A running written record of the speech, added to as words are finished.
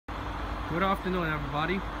Good afternoon,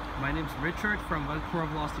 everybody. My name is Richard from Vancouver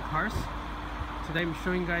Cars. Today I'm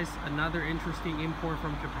showing you guys another interesting import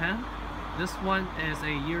from Japan. This one is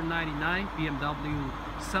a year 99 BMW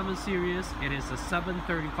 7 Series. It is a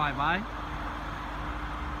 735i.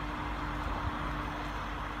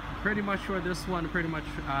 Pretty much sure this one,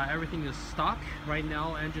 everything is stock. Right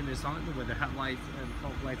now, engine is on with the headlights and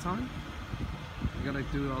fog lights on. I'm gonna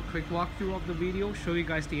do a quick walkthrough of the video, show you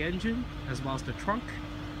guys the engine as well as the trunk,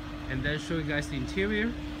 and then show you guys the interior.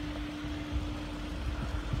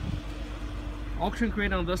 Auction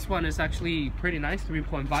grade on this one is actually pretty nice,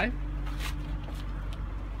 3.5.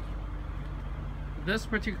 This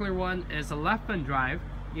particular one is a left-hand drive.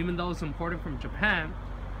 Even though it's imported from Japan,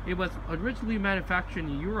 it was originally manufactured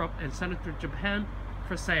in Europe and sent to Japan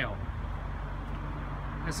for sale.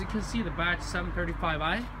 As you can see, the badge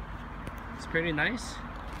 735i. It's pretty nice.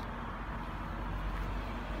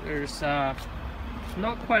 There's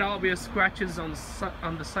not quite obvious scratches on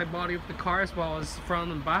the side body of the car, as well as front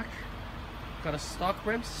and back. Got a stock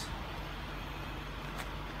rims.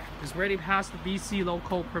 It's already passed the BC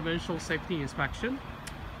local provincial safety inspection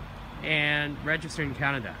and registered in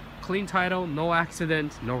Canada. Clean title, no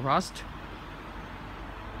accident, no rust.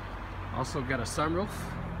 Also got a sunroof.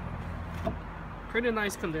 Pretty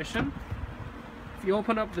nice condition. If you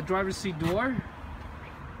open up the driver's seat door,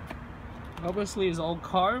 obviously it's an old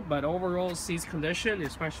car, but overall seat condition,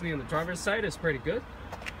 especially on the driver's side, is pretty good.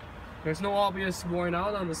 There's no obvious worn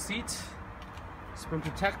out on the seat. It's been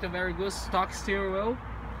protected, very good stock steering wheel.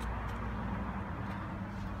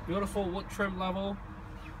 Beautiful wood trim level.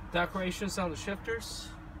 Decorations on the shifters.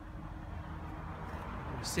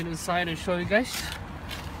 I'll sit inside and show you guys.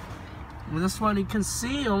 With this one, you can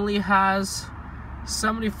see only has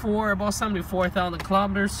about 74,000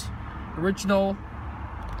 kilometers. Original.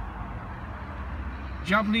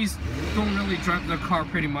 Japanese don't really drive their car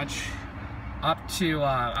pretty much up to,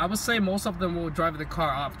 I would say most of them will drive the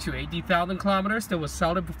car up to 80,000 kilometers. They will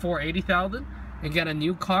sell it before 80,000 and get a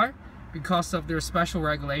new car because of their special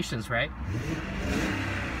regulations, right?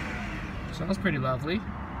 So that's pretty lovely.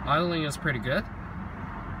 Idling is pretty good.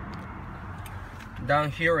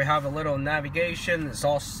 Down here we have a little navigation. It's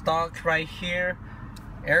all stock right here.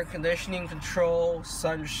 Air conditioning control,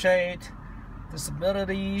 sunshade,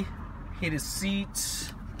 visibility, heated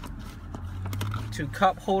seats, 2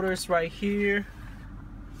 cup holders right here,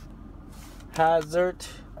 hazard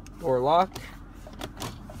door lock.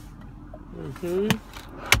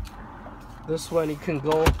 This one you can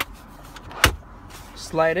go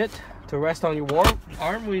slide it to rest on your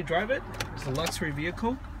arm when you drive it. It's a luxury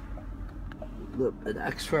vehicle. A little bit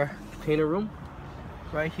extra container room.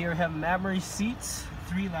 Right here we have memory seats,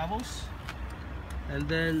 3 levels. And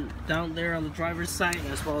then down there on the driver's side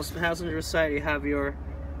as well as the passenger side, you have your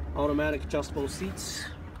automatic adjustable seats.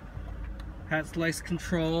 Headlights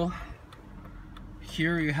control.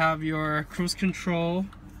 Here you have your cruise control,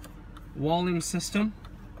 volume system.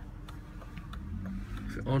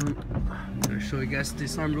 I'm going to show you guys the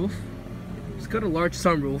sunroof. It's got a large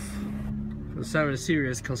sunroof for the 7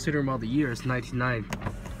 Series, considering about the year is 99.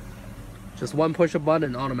 Just one push a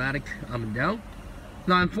button, automatic up and down.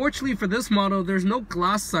 Now unfortunately for this model, there's no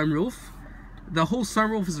glass sunroof. The whole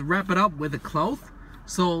sunroof is wrapped up with a cloth,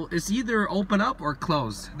 so it's either open up or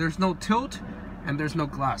closed. There's no tilt and there's no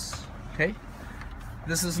glass. Okay,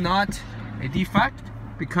 this is not a defect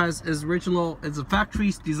because it's original. It's a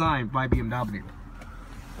factory design by BMW.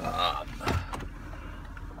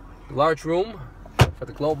 Large room for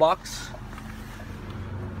the glow box.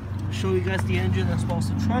 I'll show you guys the engine as well as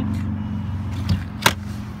the trunk.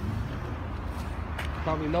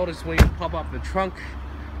 Probably notice when you pop up the trunk,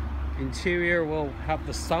 interior will have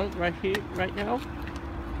the sun right here, right now.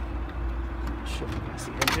 Show you guys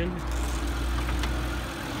the engine.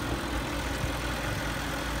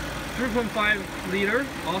 3.5 liter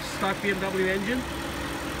all-stock BMW engine.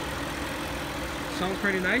 Sounds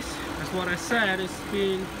pretty nice. As what I said, it's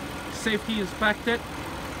being safety inspected.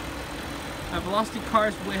 At Velocity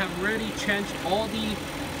Cars, we have already changed all the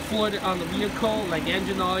fluid on the vehicle, like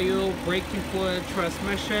engine oil, braking fluid,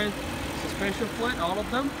 transmission, suspension fluid, all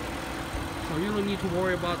of them. So you don't need to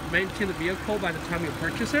worry about maintaining the vehicle by the time you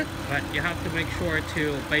purchase it, but you have to make sure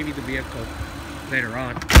to baby the vehicle later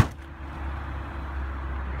on.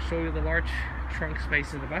 I'll show you the large trunk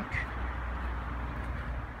space in the back.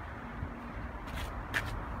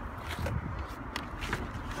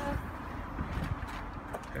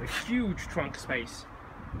 Got a huge trunk space.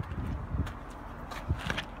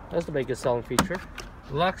 That's the biggest selling feature.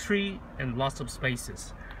 Luxury and lots of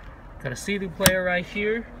spaces. Got a CD player right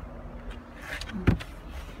here.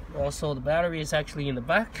 Also, the battery is actually in the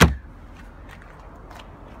back.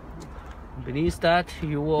 Beneath that,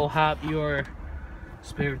 you will have your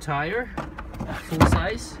spare tire, full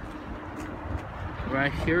size.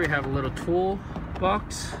 Right here, you have a little tool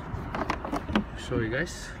box. Show you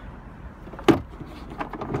guys.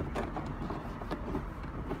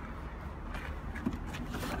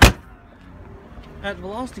 At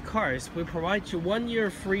Velocity Cars, we provide you 1 year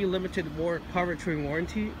free limited powertrain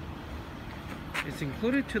warranty. It's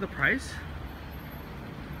included to the price.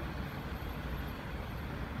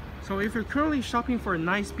 So if you're currently shopping for a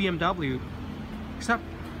nice BMW, except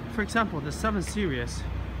for example the 7 Series,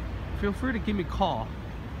 feel free to give me a call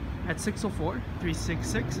at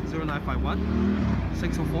 604-366-0951,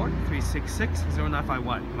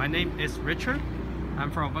 604-366-0951. My name is Richard.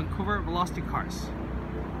 I'm from Vancouver Velocity Cars.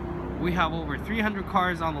 We have over 300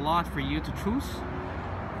 cars on the lot for you to choose.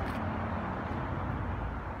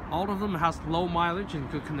 All of them has low mileage and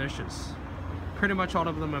good conditions. Pretty much all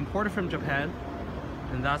of them imported from Japan,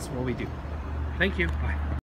 and that's what we do. Thank you. Bye.